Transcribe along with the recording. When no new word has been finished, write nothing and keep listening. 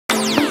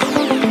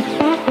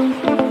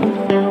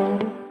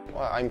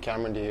I'm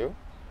Cameron to you,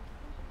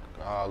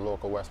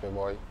 local West Bay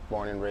boy,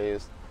 born and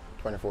raised,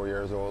 24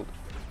 years old.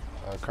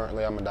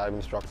 Currently I'm a dive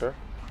instructor,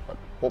 but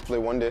hopefully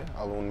one day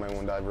I'll own my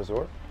own dive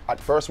resort. At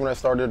first when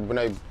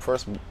I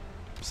first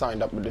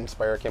signed up with the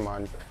Inspire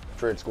Cayman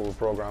trade school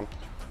program,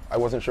 I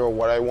wasn't sure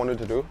what I wanted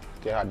to do.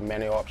 They had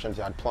many options.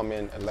 They had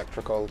plumbing,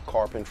 electrical,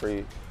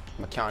 carpentry,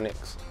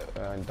 mechanics,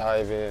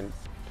 diving,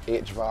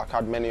 HVAC,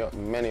 had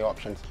many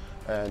options.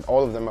 And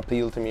all of them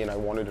appealed to me and I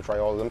wanted to try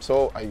all of them.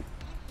 So I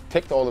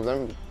ticked all of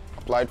them,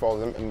 applied for all of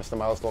them, and Mr.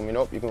 Miles told me,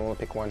 nope, you can only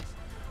pick one.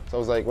 So I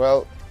was like,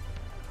 well,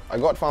 I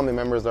got family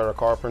members that are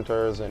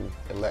carpenters and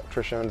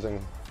electricians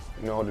and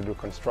know how to do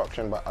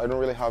construction, but I don't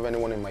really have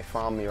anyone in my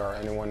family or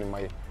anyone in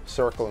my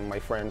circle, in my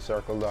friend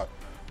circle that,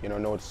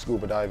 knows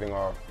scuba diving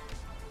or,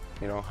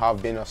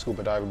 have been a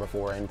scuba diver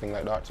before or anything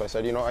like that. So I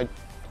said, I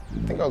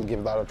think I'll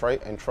give that a try,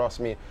 and trust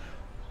me,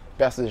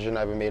 best decision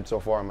I've ever made so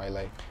far in my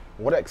life.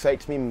 What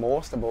excites me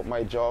most about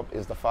my job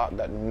is the fact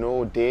that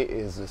no day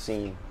is the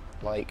same.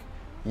 Like,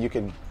 you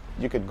could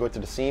go to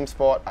the same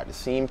spot at the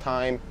same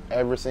time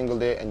every single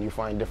day and you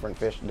find different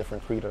fish,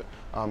 different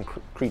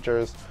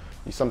creatures.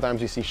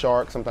 Sometimes you see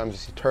sharks, sometimes you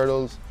see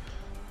turtles,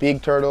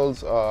 big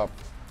turtles,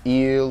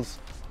 eels,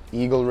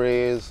 eagle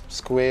rays,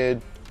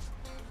 squid,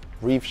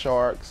 reef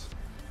sharks.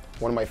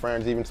 One of my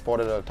friends even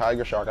spotted a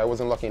tiger shark. I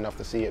wasn't lucky enough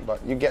to see it,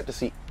 but you get to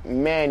see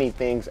many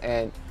things,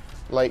 and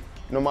like,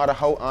 no matter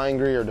how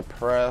angry or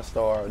depressed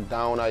or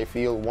down I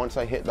feel, once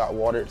I hit that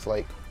water, it's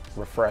like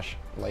refresh,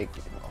 like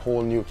a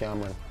whole new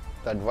Cameron.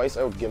 The advice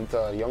I would give to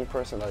a young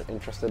person that are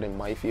interested in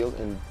my field,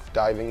 in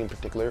diving in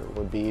particular,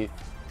 would be,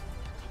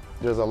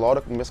 there's a lot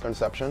of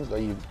misconceptions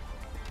that you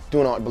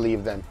do not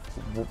believe them.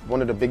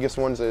 One of the biggest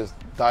ones is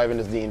diving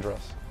is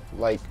dangerous.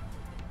 Like,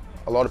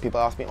 a lot of people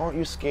ask me, aren't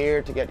you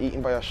scared to get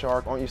eaten by a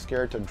shark? Aren't you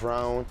scared to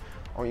drown?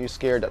 Aren't you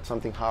scared that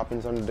something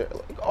happens under there?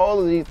 Like, all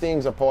of these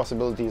things are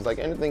possibilities. Like,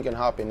 anything can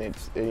happen.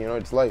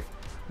 It's life.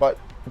 But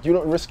you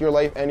don't risk your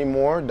life any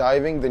more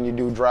diving than you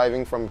do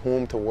driving from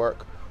home to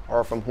work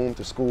or from home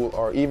to school,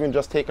 or even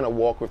just taking a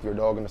walk with your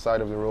dog on the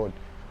side of the road.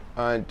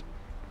 And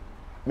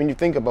when you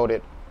think about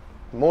it,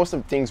 most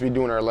of the things we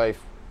do in our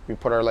life, we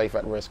put our life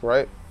at risk,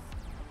 right?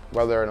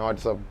 Whether or not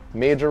it's a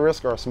major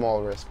risk or a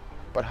small risk.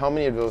 But how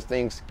many of those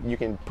things you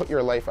can put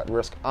your life at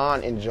risk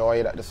and enjoy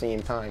it at the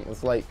same time?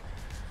 It's like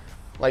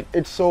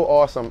it's so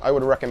awesome. I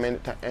would recommend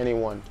it to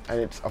anyone, and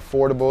it's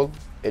affordable.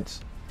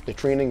 The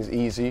training is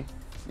easy.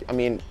 I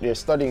mean, there's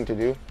studying to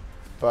do,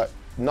 but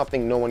no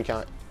one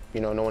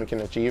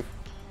can achieve.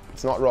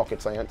 It's not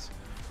rocket science.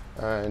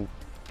 And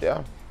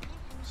yeah,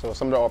 so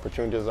some of the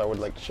opportunities I would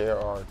like to share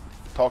are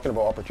talking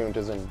about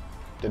opportunities in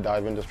the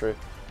dive industry.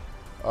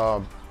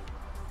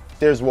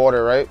 There's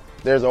water, right?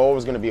 There's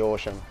always going to be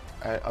ocean.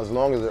 And as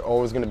long as there's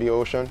always going to be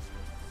ocean,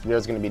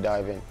 there's going to be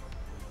diving.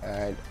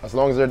 And as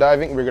long as they're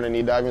diving, we're going to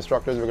need dive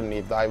instructors, we're going to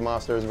need dive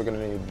masters, we're going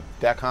to need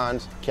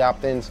deckhands,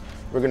 captains,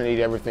 we're going to need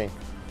everything.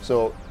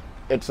 So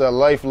it's a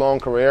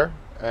lifelong career,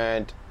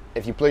 and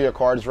if you play your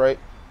cards right,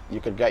 you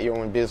could get your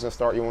own business,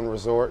 start your own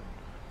resort.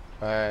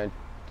 And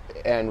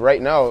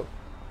right now,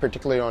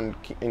 particularly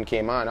in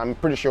Cayman, I'm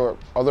pretty sure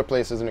other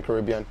places in the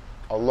Caribbean,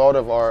 a lot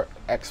of our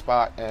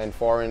expat and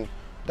foreign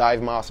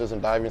dive masters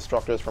and dive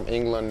instructors from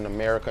England,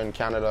 America, and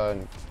Canada,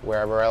 and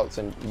wherever else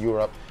in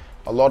Europe,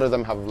 a lot of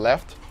them have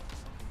left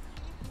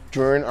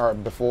during or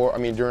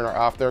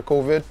after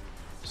COVID.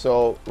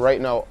 So right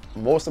now,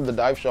 most of the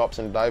dive shops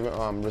and dive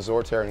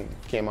resorts here in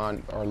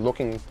Cayman are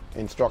looking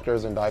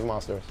instructors and dive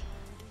masters.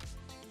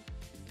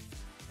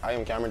 I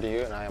am Kameron to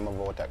you, and I am a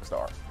VoTech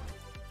Star.